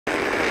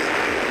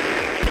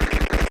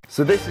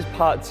So this is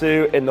part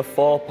 2 in the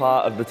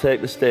 4-part of the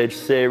Take the Stage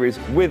series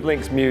with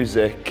LYNX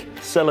Music,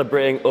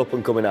 celebrating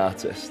up-and-coming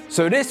artists.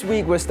 So this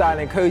week we're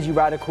styling Kojey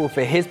Radical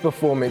for his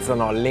performance on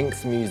our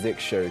LYNX Music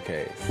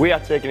Showcase. We are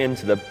taking him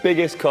to the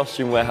biggest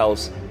costume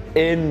warehouse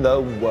in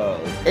the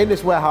world. In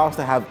this warehouse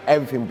they have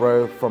everything,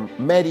 bro, from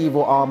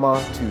medieval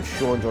armor to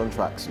Sean John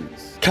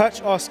tracksuits.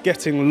 Catch us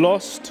getting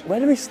lost, Where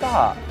do we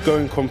start?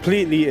 going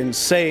completely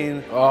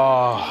insane,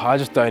 Oh, I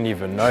just don't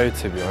even know,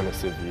 to be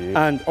honest with you.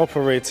 and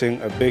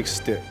operating a big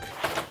stick.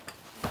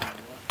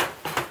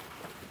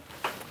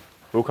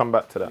 We'll come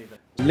back to that.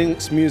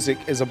 LYNX Music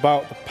is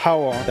about the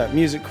power that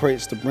music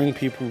creates to bring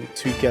people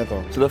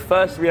together. So the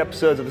first 3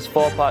 episodes of this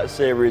 4-part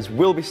series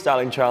will be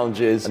styling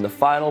challenges, and the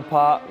final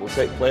part will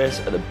take place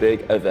at a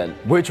big event.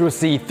 Which will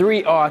see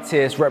 3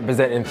 artists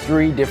representing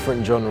 3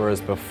 different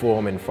genres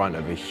perform in front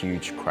of a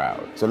huge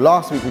crowd. So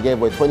last week we gave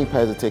away 20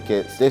 pairs of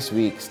tickets. This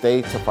week,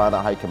 stay to find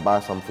out how you can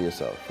buy some for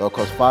yourself. They'll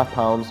cost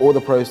 £5. All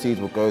the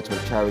proceeds will go to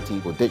a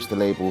charity or ditch the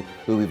label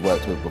who we've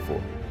worked with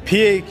before.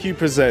 PAQ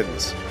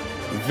presents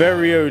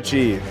Very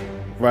OG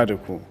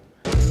Radical.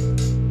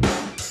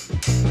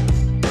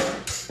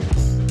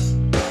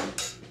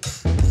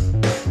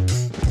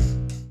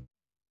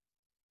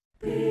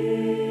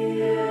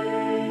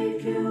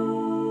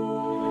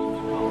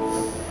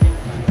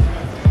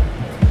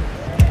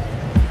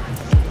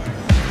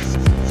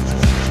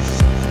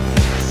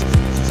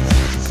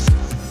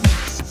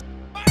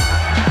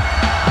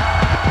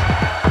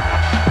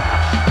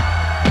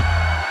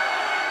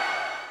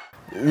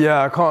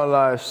 Yeah, I can't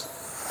lie.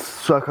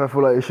 Shaq, I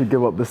feel like you should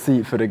give up the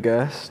seat for the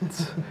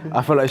guests.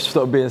 I feel like you should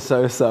stop being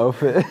so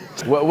selfish.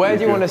 Where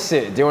do you want to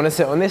sit? Do you want to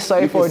sit on this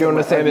sofa or do you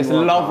want to sit in this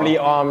lovely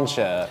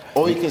armchair?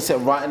 Or you can sit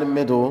right in the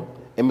middle,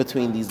 in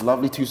between these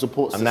lovely 2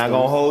 support systems. I'm not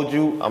gonna hold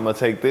you. I'm gonna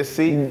take this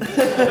seat.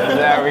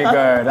 There we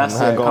go. That's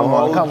it. Come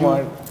on, come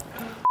on.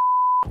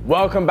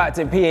 Welcome back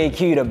to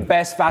PAQ, the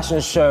best fashion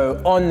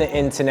show on the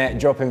internet,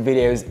 dropping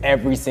videos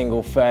every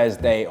single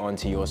Thursday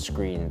onto your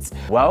screens.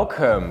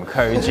 Welcome,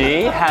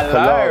 Kojey.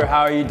 Hello,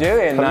 how are you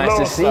doing? Nice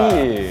to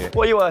see you.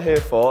 What you are here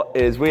for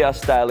is we are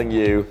styling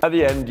you. At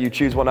the end, you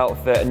choose one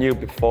outfit and you'll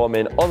be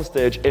performing on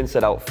stage in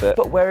said outfit.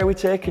 But where are we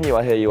taking you,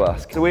 I hear you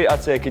ask? So we are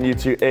taking you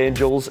to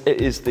Angels.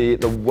 It is the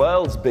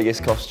world's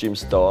biggest costume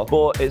store,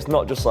 but it's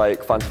not just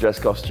like fancy dress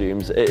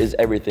costumes. It is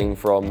everything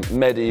from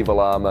medieval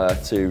armor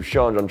to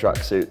Sean John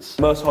tracksuits.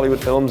 Most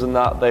Hollywood films and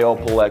that, they all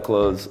pull their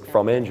clothes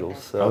from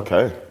Angels. So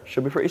Okay.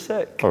 should be pretty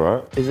sick. All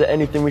right. Is there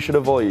anything we should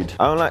avoid?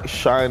 I don't like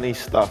shiny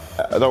stuff.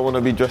 I don't want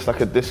to be dressed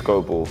like a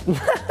disco ball.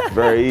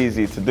 Very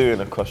easy to do in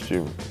a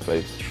costume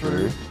place.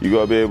 True. You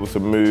gotta be able to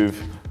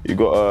move. You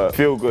gotta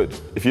feel good.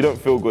 If you don't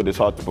feel good, it's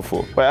hard to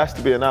perform. But it has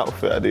to be an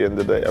outfit at the end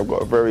of the day. I've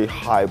got a very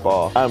high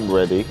bar. I'm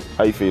ready.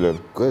 How you feeling?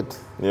 Good.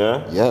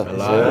 Yeah?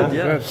 Yeah.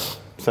 Yeah.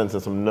 Sensing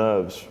some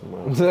nerves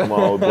from my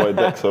old boy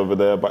Dex over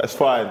there, but it's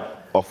fine.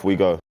 Off we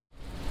go.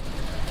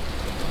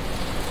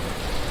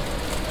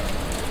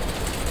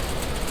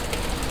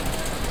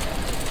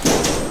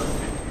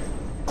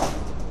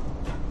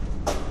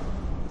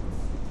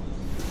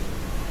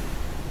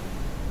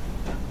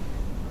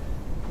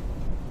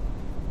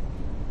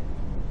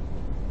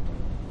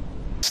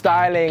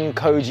 Styling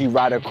Kojey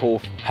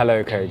Radical.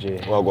 Hello,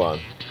 Kojey. Well, go on.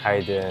 How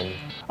you doing?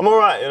 I'm all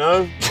right, you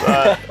know.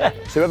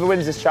 So whoever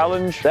wins this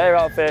challenge, their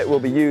outfit will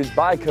be used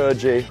by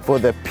Kojey. For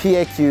the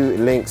PAQ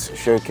LYNX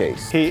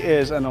Showcase. He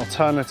is an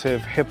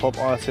alternative hip-hop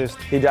artist.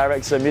 He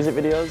directs some music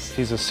videos.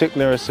 He's a sick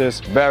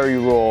lyricist, Very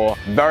raw,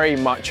 very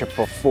much a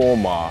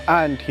performer.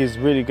 and he's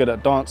really good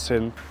at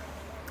dancing.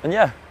 And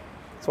yeah,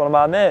 it's one of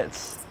my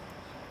mates.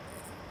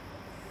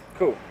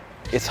 Cool.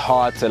 It's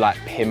hard to like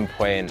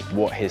pinpoint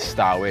what his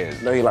style is.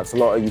 I know he likes a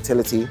lot of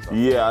utility.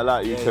 Yeah, I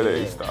like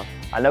utility stuff.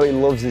 I know he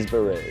loves his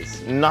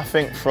berets.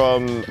 Nothing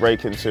from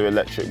breaking to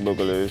electric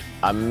boogaloo.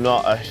 I'm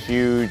not a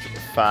huge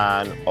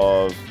fan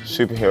of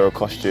superhero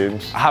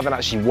costumes. I haven't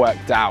actually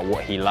worked out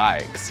what he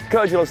likes.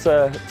 Kojey loves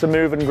to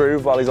move and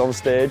groove while he's on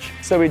stage,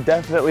 so we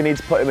definitely need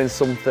to put him in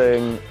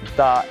something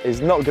that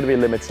is not going to be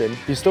limiting.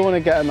 You still want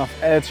to get enough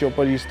air to your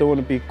body, you still want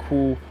to be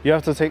cool. You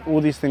have to take all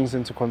these things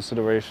into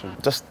consideration.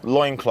 Just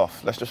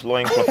loincloth. Let's just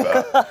loincloth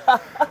it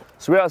up.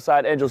 So we're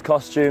outside Angels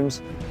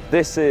Costumes.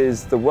 This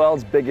is the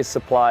world's biggest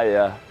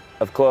supplier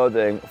of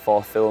clothing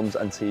for films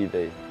and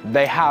TV.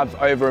 They have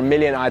over 1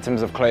 million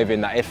items of clothing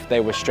that if they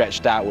were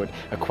stretched out would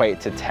equate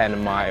to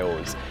 10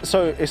 miles.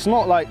 So it's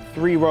not like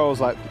 3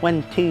 rows, like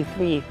 1, 2,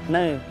 3,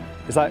 no.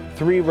 It's like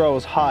 3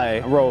 rows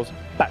high, rows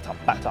back up,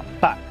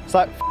 back. It's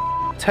like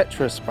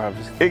Tetris, bruv.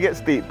 It gets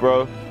deep,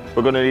 bro.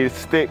 We're gonna need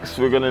sticks,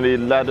 we're gonna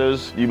need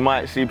ladders. You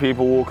might see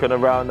people walking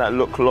around that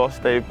look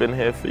lost. They've been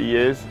here for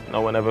years.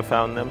 No one ever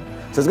found them.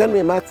 So it's gonna be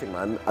a mad thing,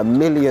 man. 1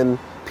 million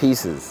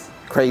pieces.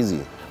 Crazy.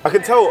 I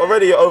can tell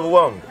already you're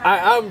overwhelmed. I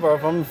am,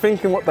 bruv. I'm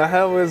thinking what the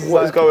hell is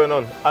What is going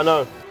on? I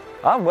know.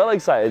 I'm well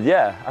excited,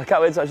 yeah. I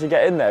can't wait to actually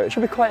get in there. It should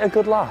be quite a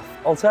good laugh.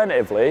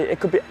 Alternatively, it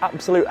could be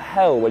absolute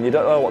hell when you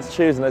don't know what to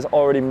choose and there's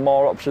already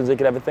more options you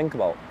could ever think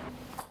about.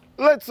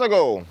 Let's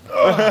go.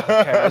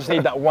 Okay, I just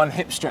need that one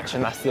hip stretch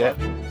and that's it.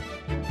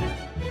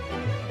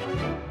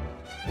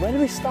 Where do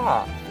we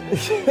start?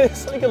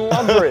 It's like a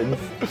labyrinth.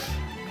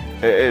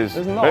 It is.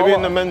 Maybe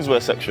in the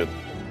menswear section.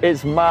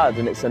 It's mad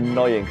and it's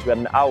annoying because we had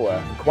an hour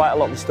and quite a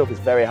lot of the stuff is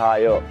very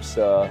high up,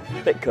 so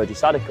a bit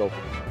Kojey Radical.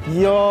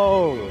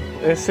 Yo,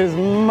 this is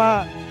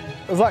mad.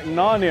 It was like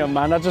Narnia,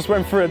 man. I just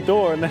went through a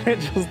door and then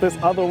it's just this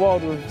other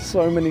world with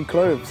so many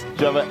clothes.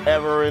 Do you have it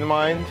ever in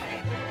mind?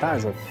 That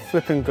is a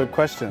flipping good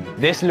question.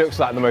 This looks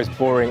like the most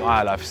boring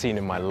aisle I've seen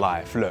in my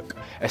life. Look,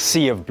 a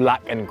sea of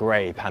black and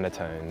grey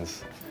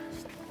Pantones.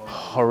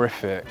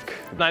 Horrific.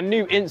 And I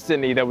knew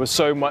instantly there was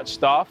so much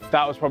stuff.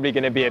 That was probably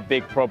going to be a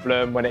big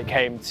problem when it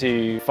came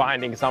to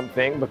finding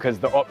something because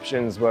the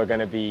options were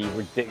going to be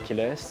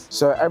ridiculous.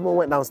 So everyone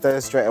went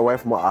downstairs straight away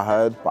from what I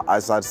heard, but I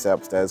decided to stay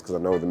upstairs because I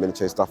know the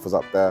military stuff was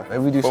up there.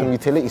 Maybe we do some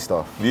utility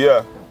stuff.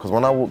 Yeah. Because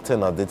when I walked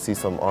in, I did see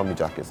some army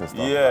jackets and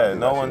stuff. Yeah,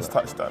 no one's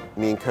touched that.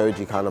 Me and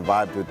Kojey kind of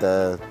vibed with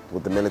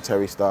the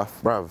military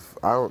stuff. Bruv,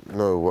 I don't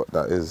know what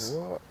that is.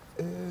 What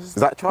is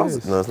that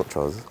trousers? No, it's not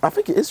trousers. I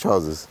think it is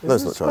trousers. No,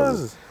 it's not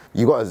trousers.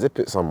 You gotta zip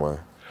it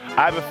somewhere.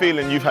 I have a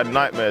feeling you've had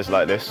nightmares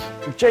like this.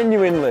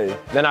 Genuinely.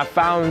 Then I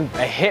found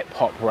a hip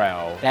hop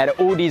rail. They had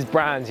all these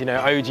brands, you know,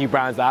 OG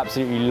brands that I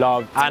absolutely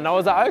loved. And I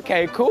was like,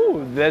 okay,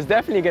 cool. There's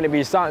definitely going to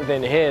be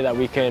something here that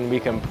we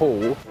can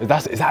pull. Is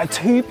that a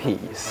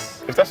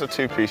two-piece? If that's a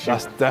two-piece,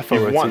 that's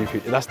definitely a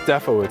two-piece. That's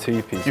definitely a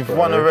two-piece. You've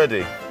won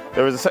already.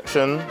 There is a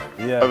section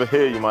over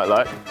here you might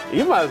like.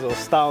 You might as well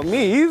style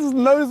me. He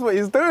knows what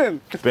he's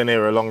doing. Been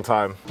here a long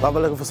time. I've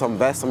been looking for some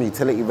vests, some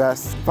utility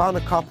vests. Found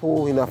a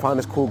couple, you know, found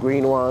this cool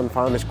green one,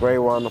 found this grey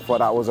one. I thought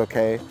that was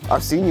okay.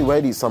 I've seen you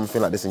wear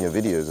something like this in your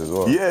videos as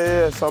well.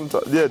 Yeah,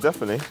 sometimes. Yeah,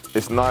 definitely.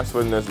 It's nice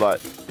when there's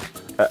like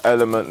an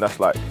element that's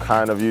like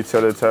kind of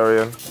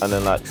utilitarian and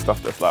then like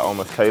stuff that's like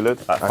almost tailored.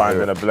 Like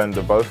finding a blend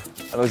of both.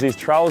 And there was these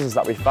trousers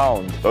that we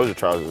found. Those are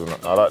trousers, isn't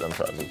it? I like them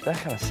trousers. They're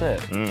kind of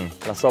sick. And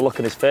I saw a look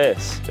on his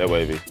face. They're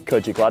wavy.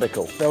 Kojey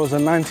Radical. There was a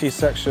 90s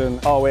section.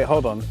 Oh wait,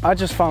 hold on. I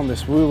just found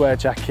this Woo-wear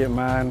jacket,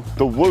 man.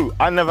 The Woo,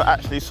 I never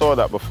actually saw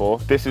that before.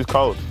 This is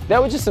cold.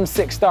 There was just some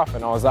sick stuff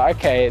and I was like,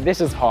 okay,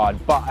 this is hard,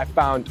 but I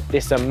found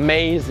this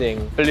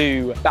amazing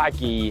blue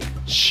baggy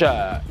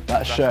shirt.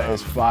 That shirt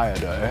is fire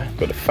though.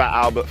 Got the Fat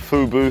Albert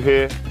Fubu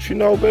here. What you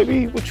know,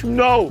 baby? What you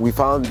know? We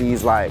found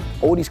these like,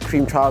 all these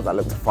cream trousers that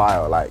looked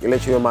fire. Like, it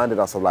literally reminded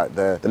us of like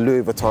the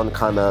Louis Vuitton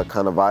kind of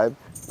vibe.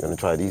 We're gonna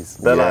try these.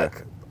 They're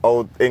like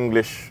old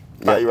English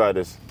batty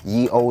riders.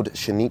 Ye old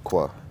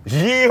Shaniqua.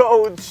 Ye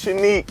old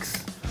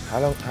Shaniques.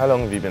 How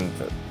long have you been,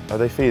 are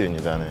they feeding you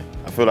down here?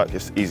 I feel like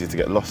it's easy to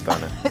get lost down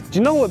here. Do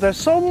you know what? There's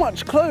so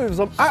much clothes.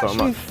 I'm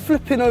actually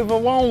flipping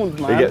overwhelmed,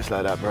 man. It gets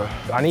like that, bro.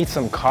 I need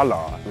some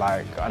colour.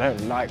 Like, I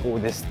don't like all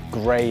this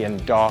grey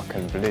and dark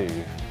and blue.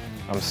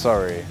 I'm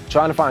sorry.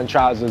 Trying to find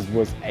trousers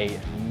was a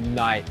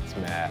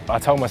nightmare. I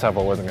told myself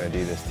I wasn't going to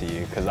do this to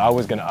you because I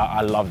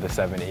love the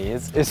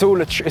 70s.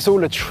 It's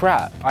all a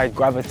trap. I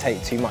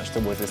gravitate too much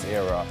towards this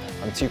era.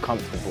 I'm too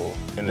comfortable.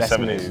 In the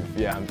 70s? Move.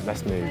 Yeah,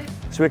 let's move.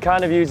 So we're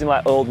kind of using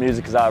like old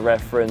music as our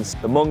reference.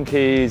 The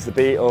Monkees, the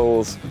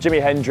Beatles,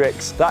 Jimi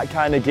Hendrix, that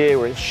kind of gear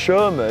where it's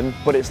Sherman,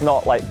 but it's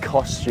not like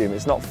costume,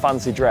 it's not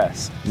fancy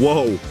dress.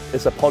 Whoa.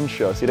 It's a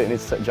poncho, so you don't need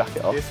to take a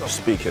jacket off.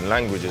 Speaking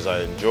languages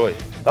I enjoy.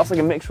 That's like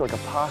a mixture of like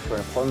a parka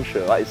and a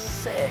poncho. That is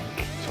sick.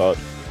 It's hard.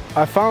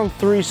 I found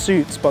 3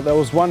 suits, but there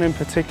was one in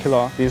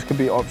particular. These could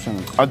be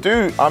options.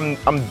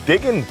 I'm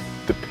digging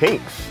the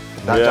pinks.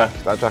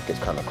 That jacket's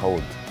kind of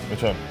cold.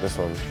 Which one? This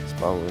one.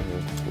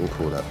 We'll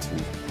call that too.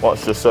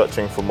 Watch, just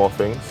searching for more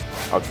things.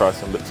 I'll try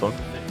some bits on.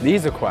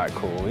 These are quite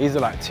cool. These are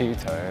like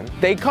two-tone.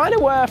 They kind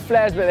of were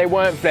flares, but they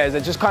weren't flares. They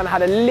just kind of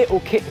had a little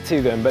kick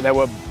to them, but they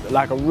were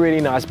like a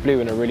really nice blue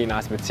and a really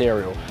nice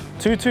material.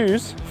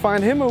 Tutus,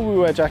 find him a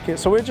Woo-wear jacket,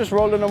 so we're just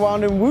rolling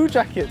around in Woo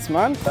jackets,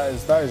 man.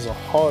 That is a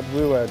hard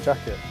Woo-wear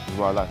jacket. This is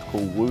what I like to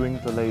call wooing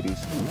the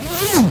ladies.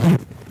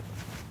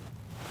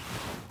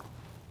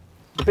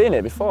 We've been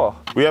here before.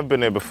 We have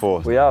been here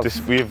before. We have.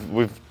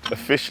 We've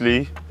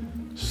officially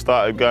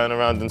started going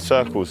around in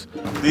circles.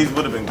 These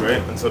would have been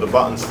great until the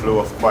buttons flew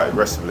off quite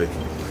aggressively.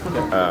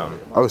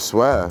 I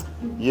swear.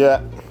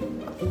 Yeah.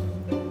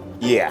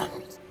 Yeah.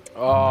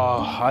 Oh,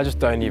 I just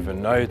don't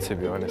even know, to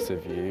be honest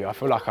with you. I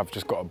feel like I've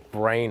just got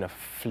a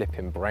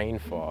flipping brain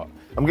fart.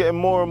 I'm getting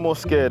more and more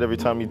scared every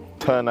time you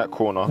turn that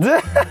corner.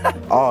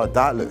 Oh,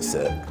 that looks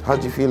sick. How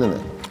do you feel in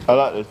it? I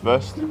like this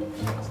vest.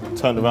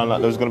 Turned around like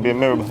there was going to be a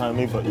mirror behind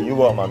me, but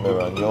you are my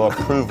mirror and your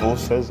approval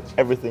says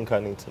everything I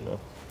need to know.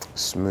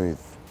 Smooth.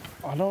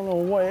 I don't know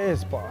what it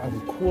is, but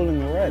I'm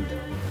calling red.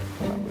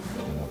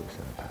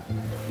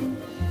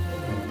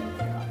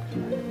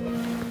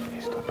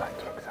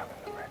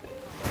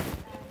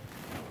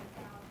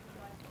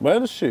 Where are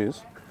the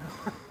shoes?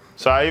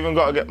 So I even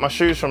got to get my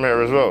shoes from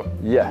here as well?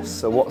 Yes,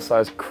 so what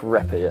size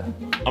crepe are you?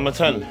 I'm a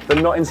 10.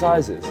 They're not in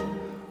sizes?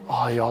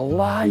 Oh, you're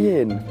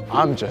lying.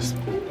 I'm just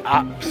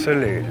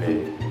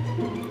absolutely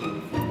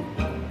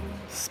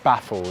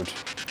spaffled.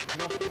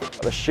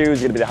 The shoes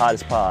are gonna be the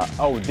hardest part.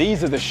 Oh,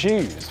 these are the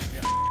shoes.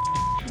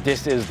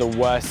 This is the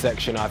worst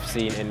section I've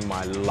seen in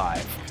my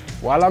life.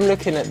 While I'm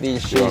looking at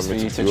these shoes for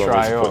you to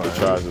try on, put the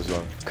trousers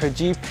on. Could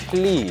you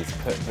please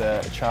put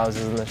the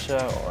trousers and the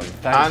shirt on?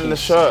 And the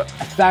shirt.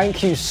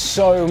 Thank you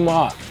so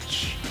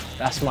much.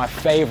 That's my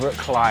favourite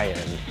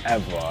client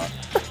ever.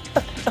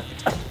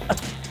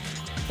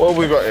 What have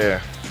we got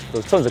here?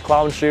 There's tons of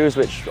clown shoes,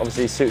 which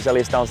obviously suits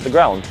Elias down to the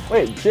ground.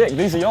 Wait, Jake,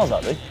 these are yours,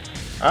 aren't they?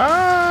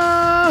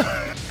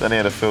 Ah! Then he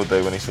had a field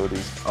day when he saw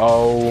these.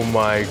 Oh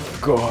my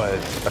God.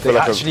 They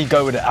like actually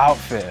go with the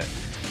outfit.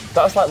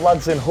 That's like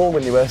lads in Hull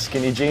when they wear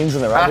skinny jeans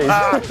and their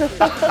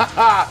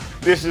Addies.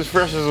 This is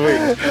fresh as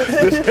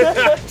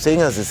week.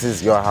 Seeing as this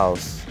is your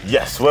house.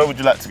 Yes, where would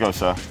you like to go,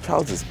 sir?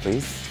 Trousers,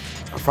 please.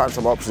 I found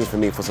some options for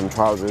me for some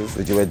trousers.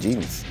 Would you wear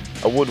jeans?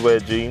 I would wear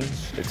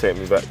jeans. They take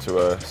me back to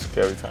a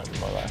scary time in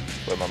my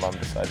life where my mum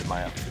decided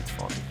my outfit's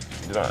fun.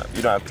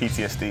 You don't have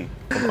PTSD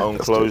from own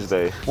clothes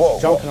day.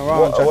 Jumping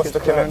around, What's the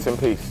jackets connecting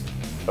piece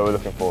that we're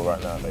looking for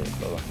right now, ladies?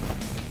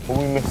 What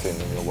are we missing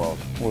in your world?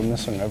 We're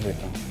missing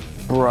everything.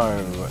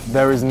 Bro,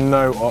 there is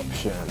no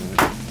option.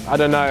 I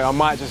don't know, I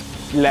might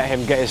just let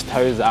him get his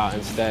toes out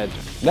instead.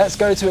 Let's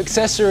go to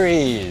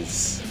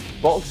accessories.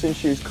 Boxing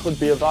shoes could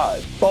be a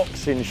vibe.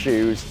 Boxing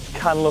shoes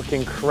can look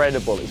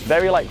incredible. It's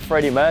very like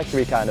Freddie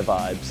Mercury kind of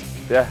vibes.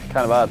 Yeah,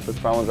 kind of hard. This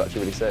brown one's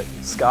actually really sick.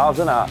 Scarves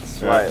and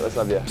hats. Yeah. Right, let's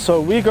have you.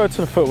 So we go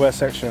to the footwear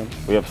section.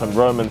 We have some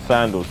Roman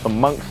sandals, some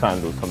monk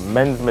sandals, some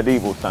men's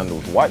medieval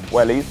sandals, white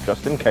wellies,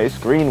 just in case,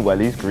 green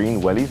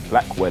wellies,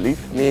 black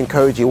wellies. Me and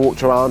Kojey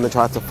walked around and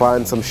tried to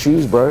find some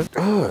shoes, bro.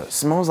 Ugh, it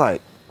smells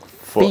like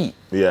feet.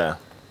 Yeah.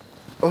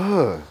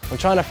 Ugh. I'm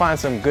trying to find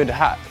some good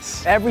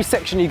hats. Every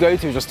section you go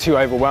to is just too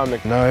overwhelming.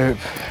 Nope,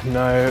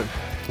 nope,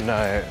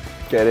 nope.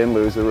 Get in,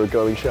 loser, we're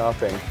going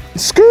shopping.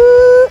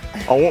 Skirt!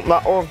 I want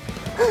that on.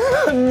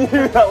 I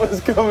knew that was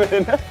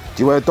coming. Do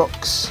you wear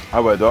docks? I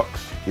wear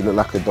docks. You look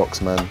like a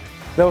docks man.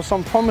 There were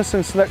some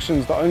promising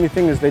selections. The only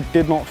thing is they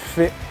did not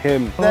fit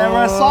him. They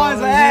were a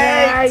size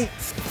 8!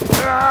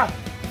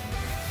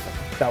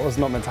 That was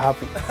not meant to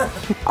happen.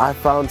 I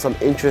found some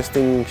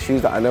interesting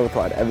shoes that I never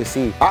thought I'd ever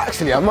see.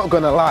 Actually, I'm not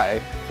gonna lie.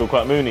 Feel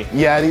quite moony.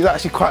 Yeah, these are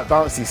actually quite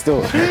bouncy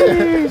still.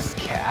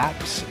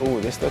 Caps. Oh,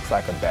 this looks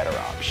like a better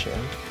option.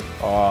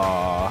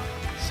 Oh,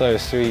 so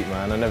sweet,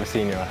 man. I've never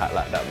seen you in a hat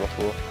like that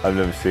before. I've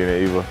never seen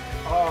it either.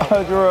 Oh. I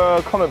heard you're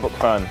a comic book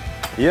fan.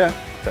 Yeah,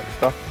 Tech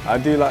stuff. I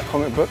do like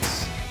comic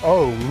books.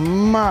 Oh,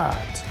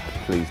 mad.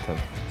 Please tell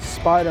me.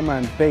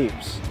 Spider-Man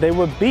babes. They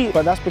were beat,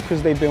 but that's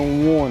because they've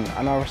been worn,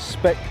 and I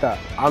respect that.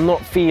 I'm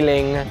not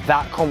feeling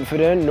that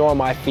confident, nor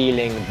am I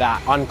feeling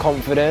that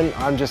unconfident.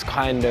 I'm just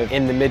kind of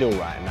in the middle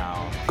right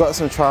now. Got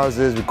some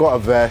trousers, we've got a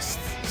vest.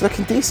 It's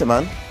looking decent,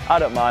 man. I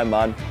don't mind,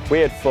 man. We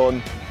had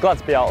fun. Glad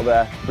to be out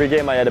there.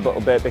 Regain my head a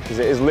little bit because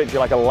it is literally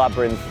like a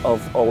labyrinth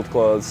of old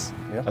clothes.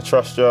 Yeah. I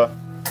trust you.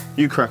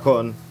 You crack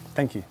on.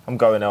 Thank you. I'm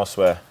going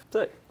elsewhere. See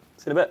you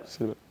in a bit.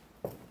 See you in a bit.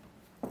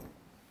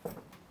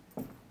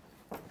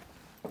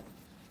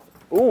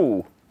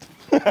 Ooh.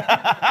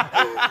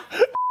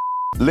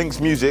 LYNX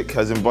Music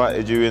has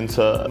invited you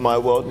into my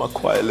world, my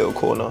quiet little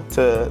corner,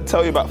 to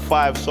tell you about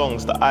 5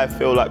 songs that I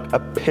feel like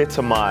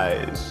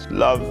epitomise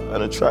love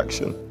and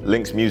attraction.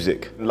 LYNX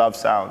Music, Love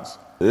Sounds.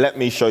 Let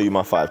me show you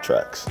my 5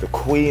 tracks. The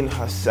Queen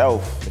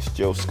herself, Miss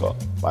Jill Scott,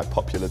 by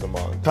popular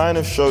demand. Kind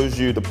of shows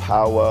you the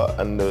power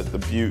and the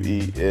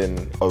beauty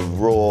in a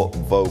raw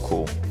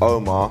vocal.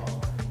 Omar,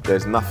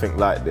 there's nothing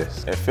like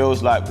this. It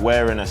feels like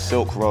wearing a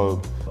silk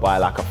robe by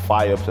like a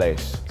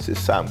fireplace. This is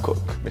Sam Cooke,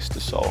 Mr.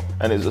 Soul,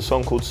 and it's a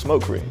song called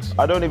Smoke Rings.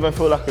 I don't even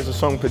feel like it's a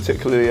song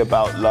particularly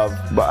about love,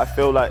 but I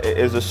feel like it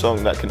is a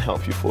song that can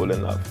help you fall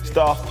in love.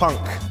 Daft Punk,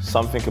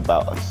 Something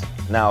About Us.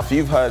 Now, if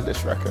you've heard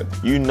this record,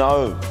 you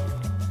know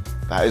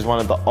that is one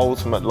of the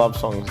ultimate love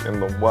songs in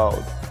the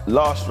world.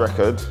 Last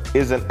record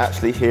isn't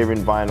actually here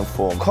in vinyl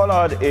form.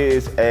 Collard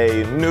is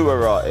a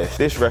newer artist.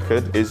 This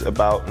record is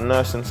about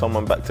nursing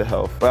someone back to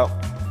health. Well,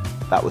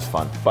 that was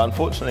fun. But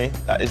unfortunately,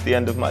 that is the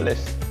end of my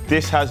list.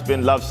 This has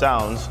been Love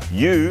Sounds.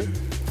 You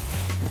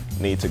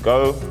need to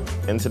go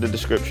into the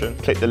description,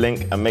 click the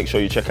link, and make sure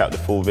you check out the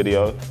full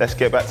video. Let's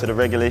get back to the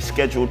regularly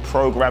scheduled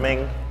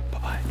programming.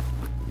 Bye-bye.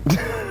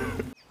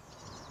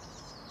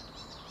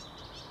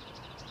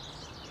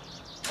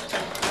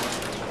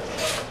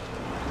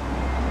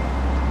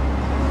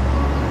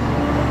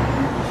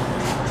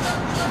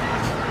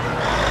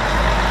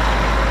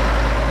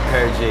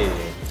 Kojey,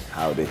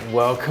 Howdy.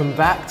 welcome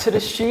back to the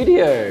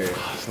studio.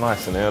 It's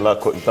nice in here. I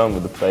like what you've done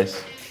with the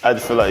place. How do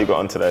you feel like you got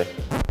on today?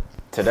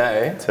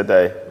 Today?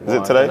 Today. Is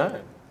it today? No.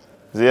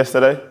 Is it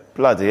yesterday?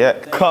 Bloody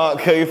heck. Can't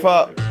keep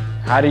up.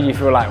 How do you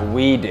feel like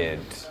we did?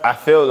 I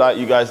feel like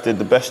you guys did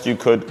the best you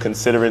could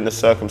considering the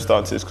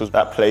circumstances, because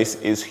that place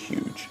is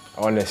huge.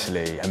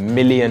 Honestly, 1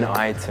 million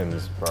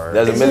items, bro.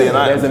 There's a million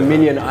items. There's 1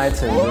 million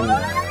items in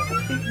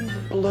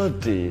there.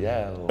 Bloody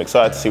hell. I'm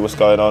excited to see what's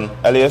going on.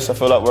 Elias, I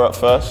feel like we're up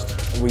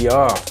first. We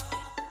are.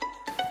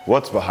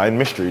 What's behind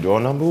mystery door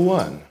number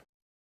 1?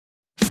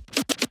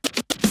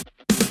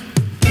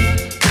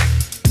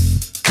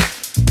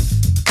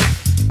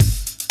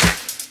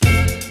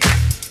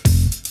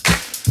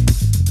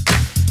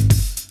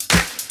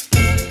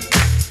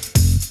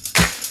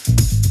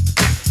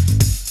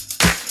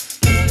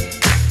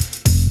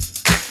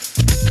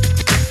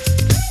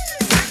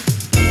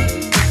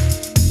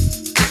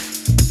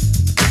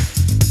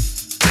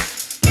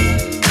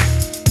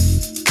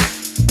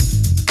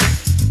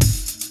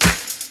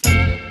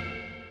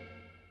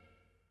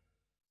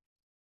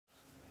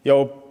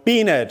 Yo,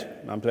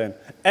 Beanhead. I'm playing.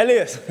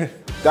 Elias.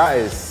 That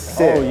is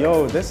sick. Oh,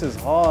 yo, this is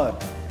hard.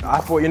 I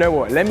thought, you know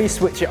what, let me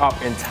switch it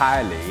up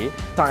entirely.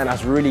 Something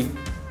that's really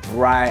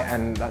bright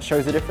and that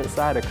shows a different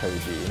side of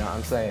Kojey, you know what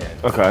I'm saying?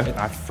 Okay.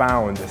 I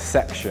found a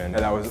section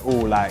that was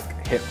all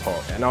like hip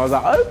hop and I was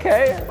like,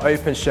 okay.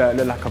 Open shirt,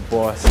 look like a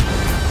boss.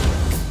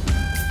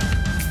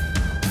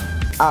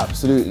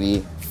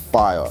 Absolutely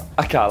fire.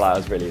 I can't lie, I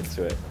was really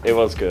into it. It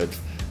was good.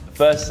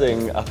 First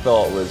thing I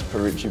thought was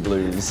Perucci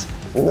Blues.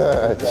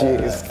 Nah,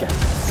 jeez.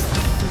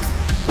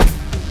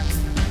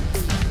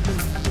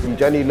 You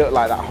generally look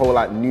like that whole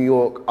like New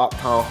York,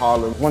 uptown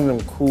Harlem. One of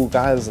them cool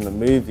guys in the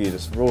movie,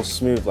 just real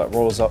smooth, like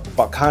rolls up,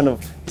 but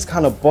he's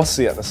kind of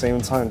bossy at the same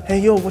time.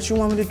 Hey, yo, what you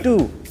want me to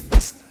do?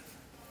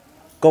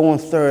 Go on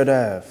 3rd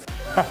Ave.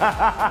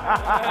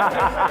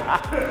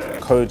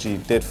 Kojey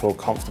did feel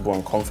comfortable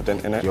and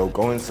confident in it. Yo,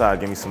 go inside,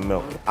 give me some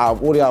milk. Out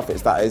of all the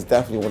outfits, that is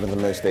definitely one of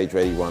the most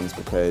stage-ready ones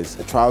because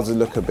the trousers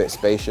look a bit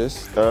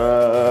spacious.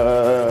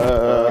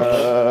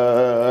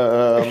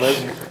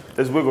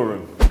 There's wiggle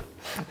room.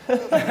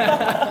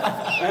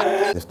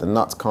 If the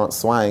nuts can't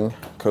swang,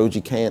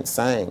 Kojey can't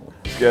sang.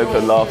 Scared to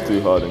laugh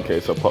too hard in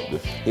case I pop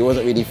this. He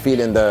wasn't really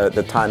feeling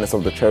the tightness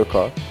of the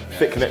choker.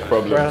 Thick neck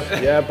problem.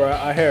 Bruh, yeah, bro,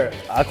 I hear it.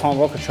 I can't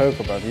rock a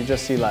choker, bro. You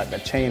just see like a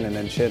chain and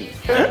then chin.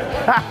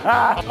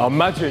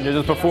 Imagine you're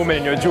just performing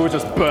and your jaw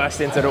just burst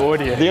into the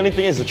audience. The only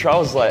thing is the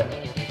trousers like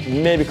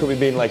maybe could be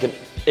been like an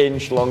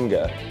inch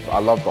longer. I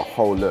love the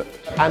whole look.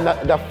 And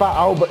the Fat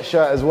Albert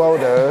shirt as well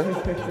though.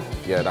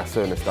 Yeah, that's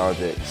so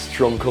nostalgic.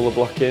 Strong colour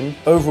blocking.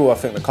 Overall, I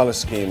think the colour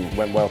scheme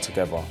went well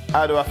together.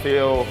 How do I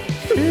feel?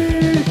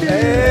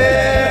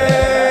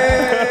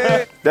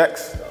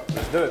 Dex,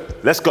 let's do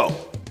it. Let's go.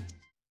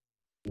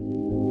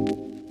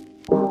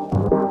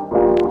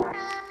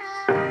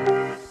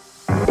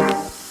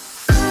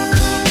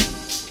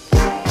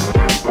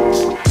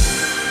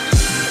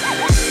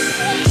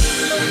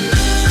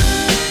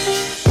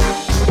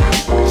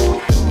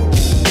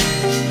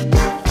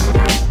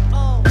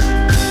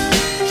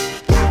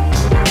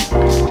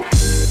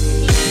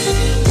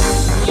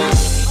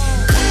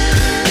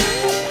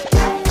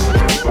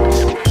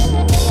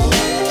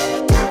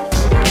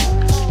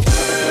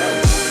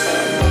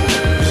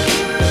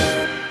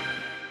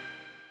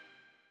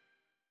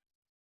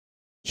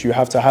 You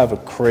have to have a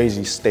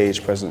crazy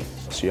stage presence.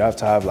 So you have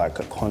to have like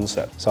a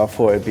concept. So I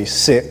thought it'd be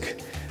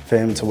sick for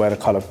him to wear the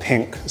colour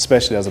pink,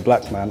 especially as a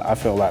black man. I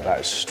feel like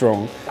that is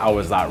strong. I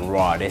was like,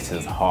 raw, this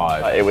is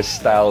hard. It was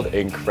styled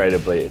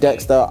incredibly.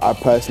 Dexter, I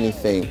personally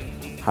think,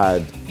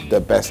 had the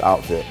best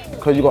outfit.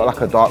 Because you got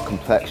like a dark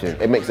complexion,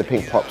 it makes the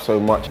pink pop so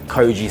much.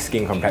 Kojey's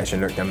skin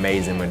complexion looked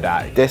amazing with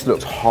that. This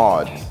looks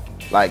hard.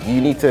 Like,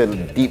 you need to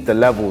deep the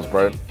levels,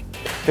 bro.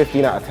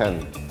 15 out of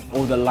 10.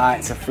 All the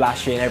lights are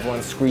flashing,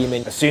 everyone's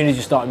screaming. As soon as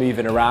you start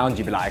moving around,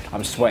 you'd be like,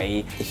 I'm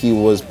sweaty. He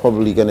was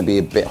probably gonna be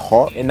a bit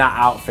hot. In that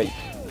outfit,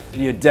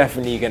 you're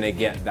definitely gonna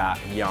get that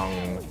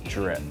young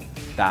drip,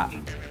 that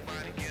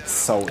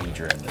salty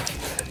drip.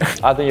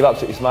 I think you've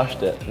absolutely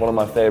smashed it. One of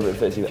my favourite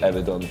fits you've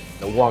ever done.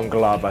 The one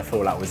glove I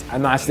feel like was a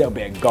nice little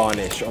bit of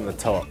garnish on the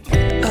top.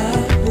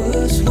 I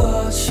was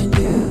watching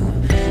you,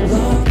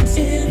 locked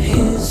in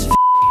his.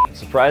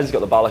 Surprised he's got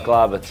the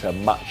balaclava to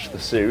match the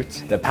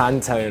suit. The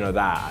Pantone of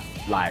that,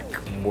 like,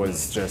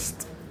 was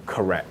just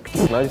correct.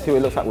 Can I just see what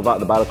it looks like without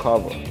the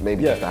balaclava?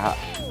 Maybe just a hat.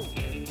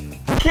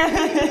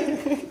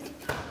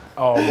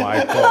 Oh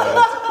my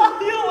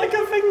God. You look like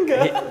a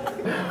finger.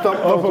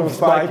 Top of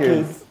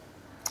spikers.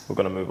 We're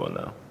gonna move on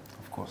now.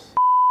 Of course.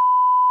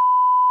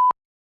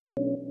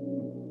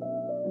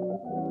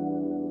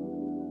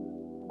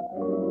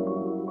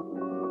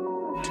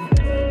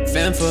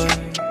 Femme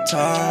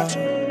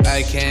fatale,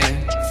 I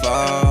can't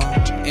fall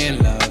in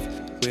love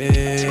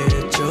with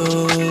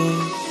you.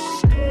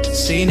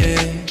 Seen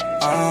it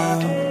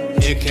all,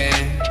 you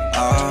can't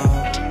all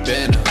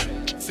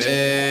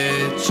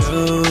benefit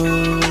you.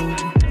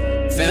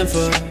 Femme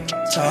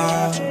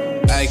fatale,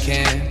 I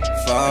can't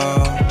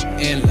fall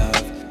in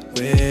love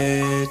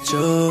with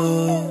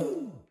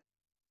you.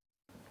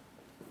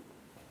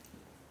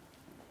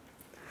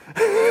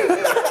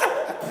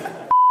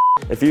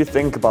 If you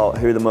think about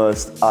who the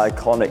most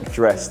iconic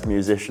dressed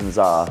musicians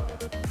are,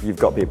 you've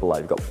got people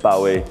like, you've got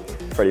Bowie,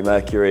 Freddie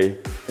Mercury,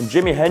 and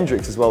Jimi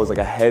Hendrix as well was like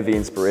a heavy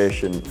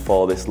inspiration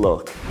for this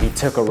look. He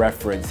took a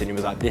reference and he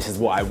was like, this is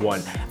what I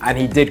want. And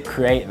he did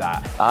create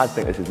that. I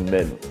think this is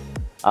mint.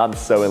 I'm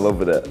so in love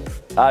with it.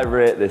 I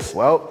rate this.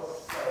 Well,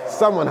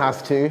 someone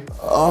has to.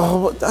 Oh,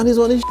 what Danny's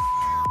on his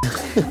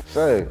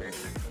So,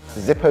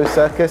 Zippo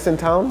Circus in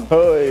town?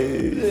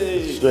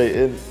 Hey, straight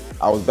in.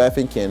 I was bare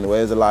thinking,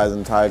 where's the Lions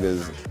and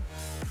Tigers?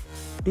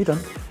 You done?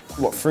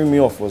 What threw me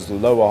off was the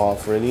lower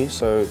half really,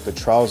 so the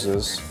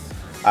trousers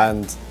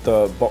and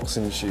the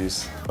boxing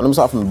shoes. I'm gonna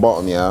start from the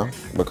bottom, yeah,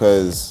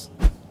 because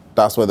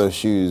that's where those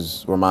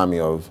shoes remind me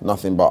of,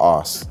 nothing but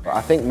arse.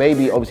 I think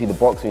maybe, obviously, the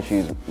boxing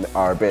shoes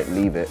are a bit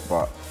leave it,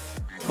 but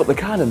they're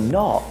kind of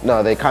not.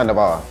 no, they kind of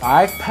are.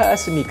 I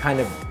personally kind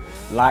of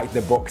like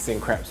the boxing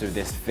crepes with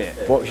this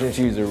fit. Boxing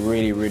shoes are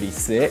really, really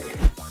sick.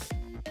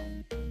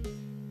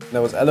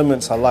 There was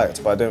elements I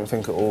liked, but I don't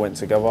think it all went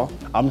together.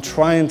 I'm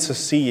trying to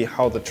see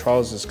how the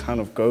trousers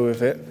kind of go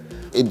with it.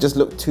 It just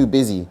looked too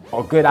busy.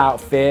 A good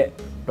outfit,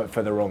 but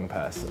for the wrong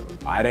person.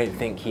 I don't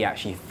think he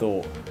actually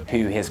thought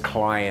who his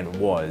client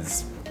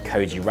was,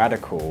 Kojey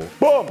Radical.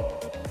 Boom!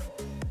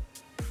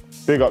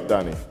 Big up,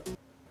 Danny.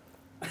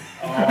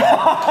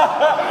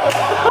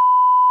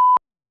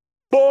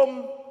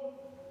 Boom!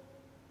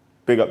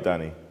 Big up,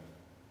 Danny.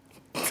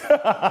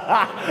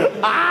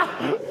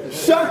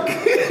 Shuck!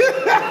 Hey,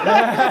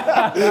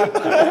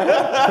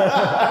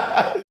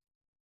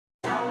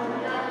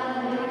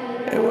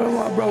 where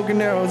my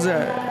broken arrows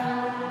at?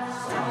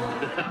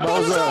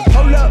 Hold up,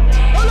 hold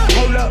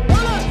up.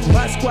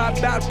 My squad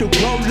about to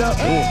roll up.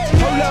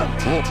 Hold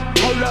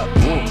up.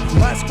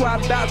 My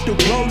squad about to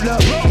roll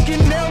up.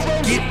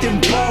 Get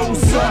them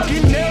balls up.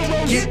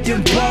 Get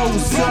them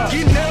balls up.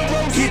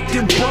 Get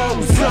them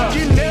balls up.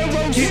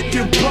 Get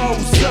them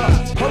balls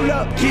up. Hold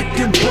up, get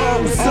them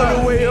balls up.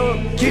 All the way up.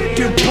 Get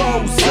them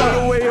balls up.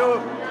 All the way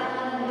up.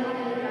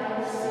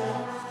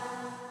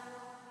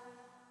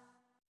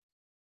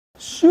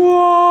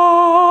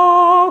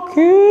 Shock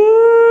you.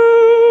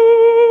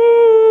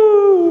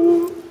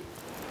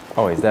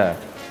 Oh, he's there.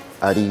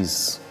 At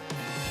ease.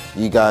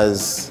 You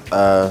guys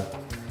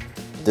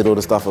did all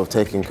the stuff of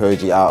taking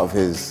Kojey out of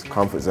his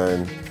comfort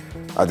zone.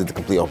 I did the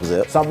complete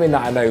opposite. Something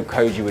that I know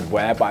Kojey would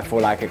wear, but I feel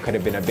like it could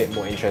have been a bit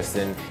more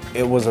interesting.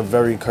 It was a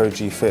very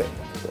Kojey fit.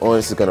 The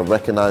audience is going to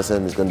recognize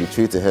him, he's going to be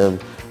true to him,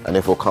 and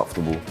they feel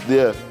comfortable.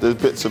 Yeah, there's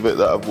bits of it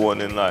that I've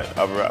worn in like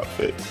other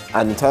outfits.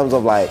 And in terms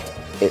of like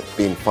it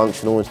being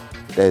functional,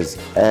 there's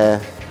air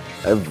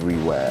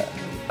everywhere.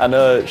 I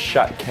know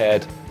Shaq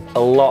cared a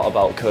lot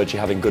about Kojey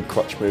having good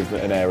crotch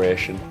movement and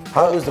aeration.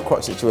 How is the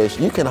crotch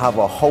situation? You can have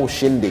a whole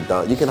shindig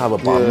down. You can have a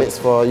bar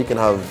mitzvah, you can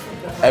have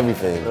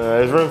everything.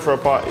 There's room for a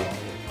party.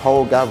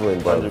 Whole gathering,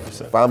 bro.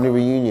 100%. Family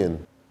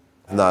reunion.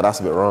 Nah, that's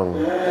a bit wrong.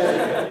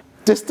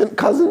 Distant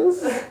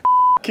cousins?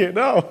 Cute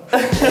now.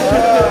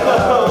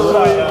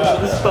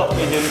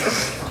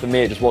 For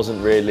me, it just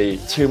wasn't really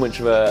too much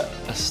of a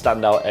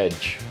standout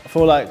edge. I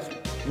feel like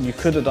you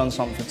could have done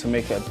something to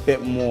make it a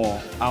bit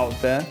more out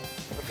there.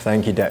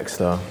 Thank you,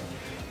 Dexter.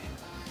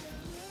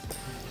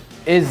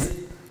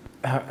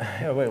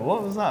 Yeah, wait,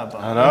 what was that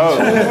about? I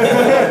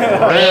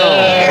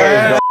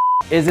know.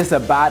 Is this a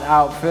bad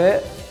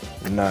outfit?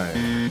 No.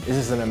 Is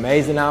this an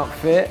amazing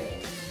outfit?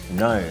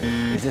 No.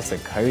 Is this a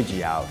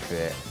Kojey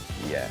outfit?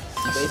 Yes.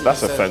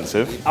 That's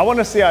offensive. I want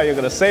to see how you're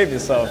going to save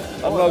yourself.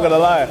 I'm not going to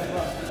lie.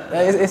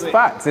 It's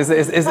facts.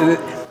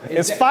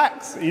 It's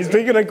facts. He's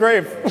digging a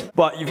grave.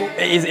 But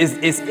it's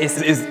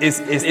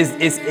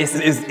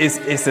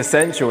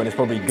essential, and it's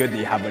probably good that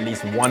you have at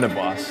least one of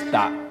us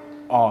that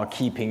are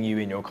keeping you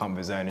in your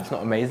comfort zone. It's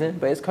not amazing,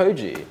 but it's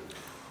Kojey.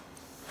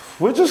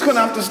 We're just gonna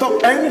have to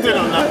stop ending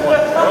on that one,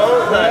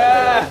 bro.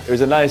 Yeah. It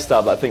was a nice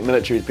start, but I think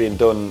military's been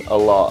done a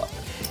lot.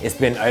 It's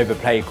been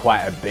overplayed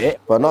quite a bit.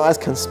 But Nas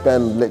can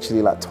spend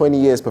literally like 20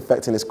 years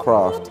perfecting his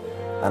craft,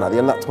 and at the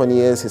end of that 20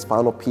 years, his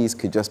final piece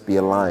could just be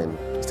a line.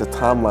 It's a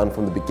timeline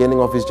from the beginning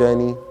of his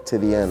journey to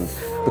the end.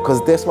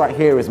 Because this right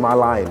here is my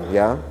line,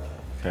 yeah?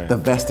 Okay. The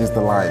vest is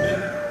the line.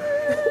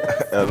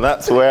 And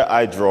that's where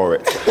I draw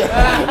it.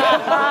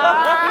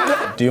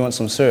 Do you want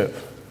some syrup?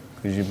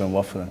 Because you've been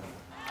waffling.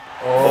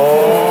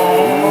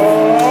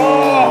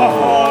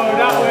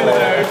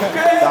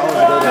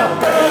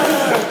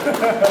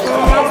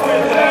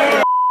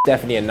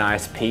 Definitely a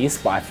nice piece,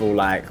 but I feel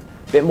like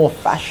a bit more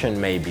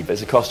fashion maybe.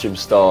 It's a costume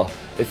store.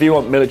 If you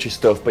want military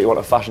stuff, but you want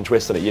a fashion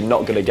twist on it, you're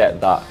not gonna get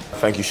that.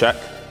 Thank you, Shaq.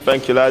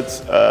 Thank you,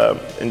 lads.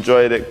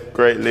 Enjoyed it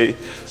greatly.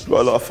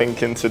 Got a lot of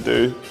thinking to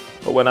do,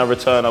 but when I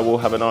return, I will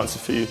have an answer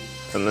for you.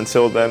 And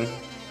until then,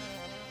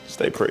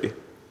 stay pretty.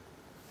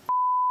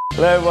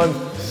 Hello, everyone.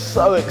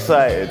 So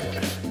excited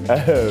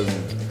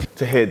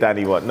to hear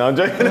Danny what? No, I'm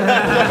joking.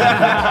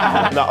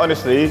 No,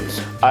 honestly,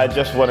 I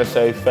just want to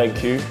say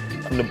thank you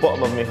from the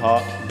bottom of my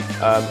heart,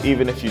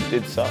 even if you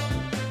did suck.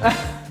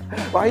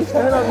 Why are you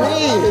staring at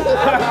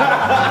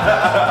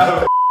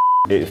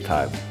me? It is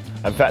time.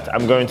 In fact,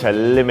 I'm going to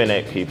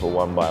eliminate people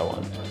one by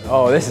one.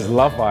 Oh, this is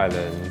Love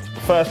Island.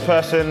 First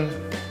person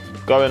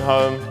going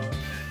home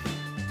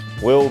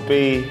will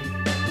be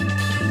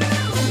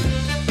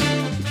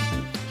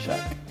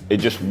Shaq. It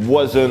just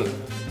wasn't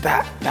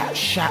that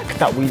Shaq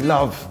that we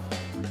love.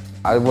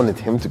 I wanted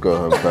him to go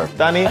home first.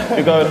 Danny,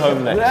 you're going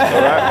home next,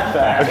 all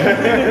right?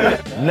 Okay.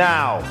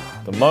 Now,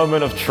 the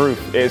moment of truth.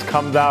 It has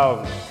come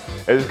down.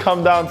 It has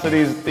come down to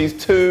these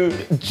two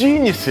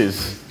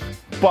geniuses.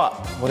 But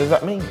what does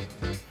that mean?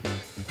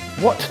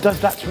 What does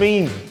that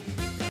mean?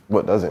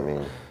 What does it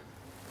mean?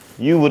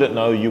 You wouldn't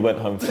know, you went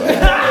home first. Okay.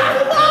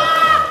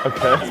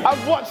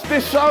 I've watched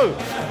this show.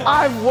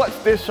 I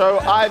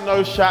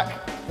know Shaq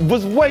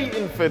was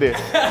waiting for this.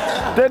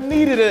 They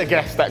needed a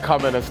guest that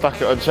come in and stuck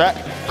it on Shaq,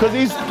 because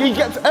he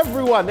gets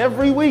everyone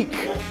every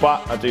week.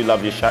 But I do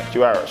love you, Shaq.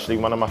 You are actually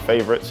one of my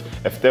favorites.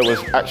 If there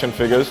was action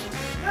figures,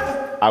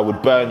 I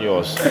would burn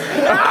yours.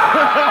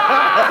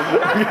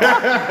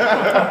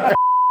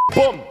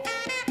 Boom.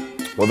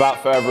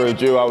 Without further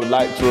ado, I would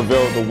like to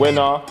reveal the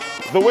winner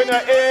The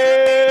winner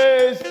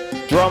is,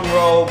 drum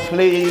roll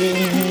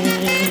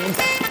please.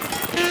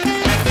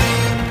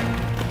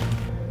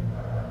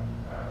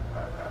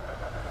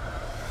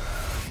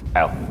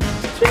 L.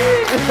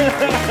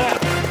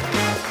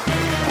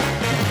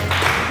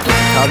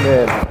 Come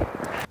in.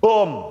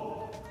 Boom.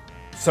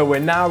 So we're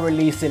now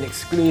releasing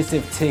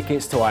exclusive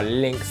tickets to our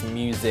LYNX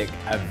music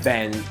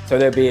event. So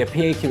there'll be a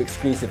PAQ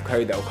exclusive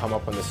code that will come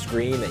up on the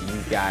screen that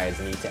you guys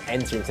need to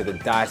enter into the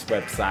DICE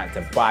website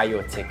to buy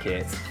your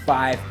tickets,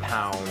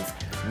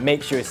 £5.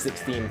 Make sure it's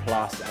 16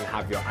 plus and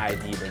have your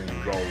ID when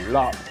you roll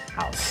up.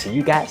 I'll see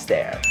you guys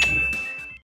there.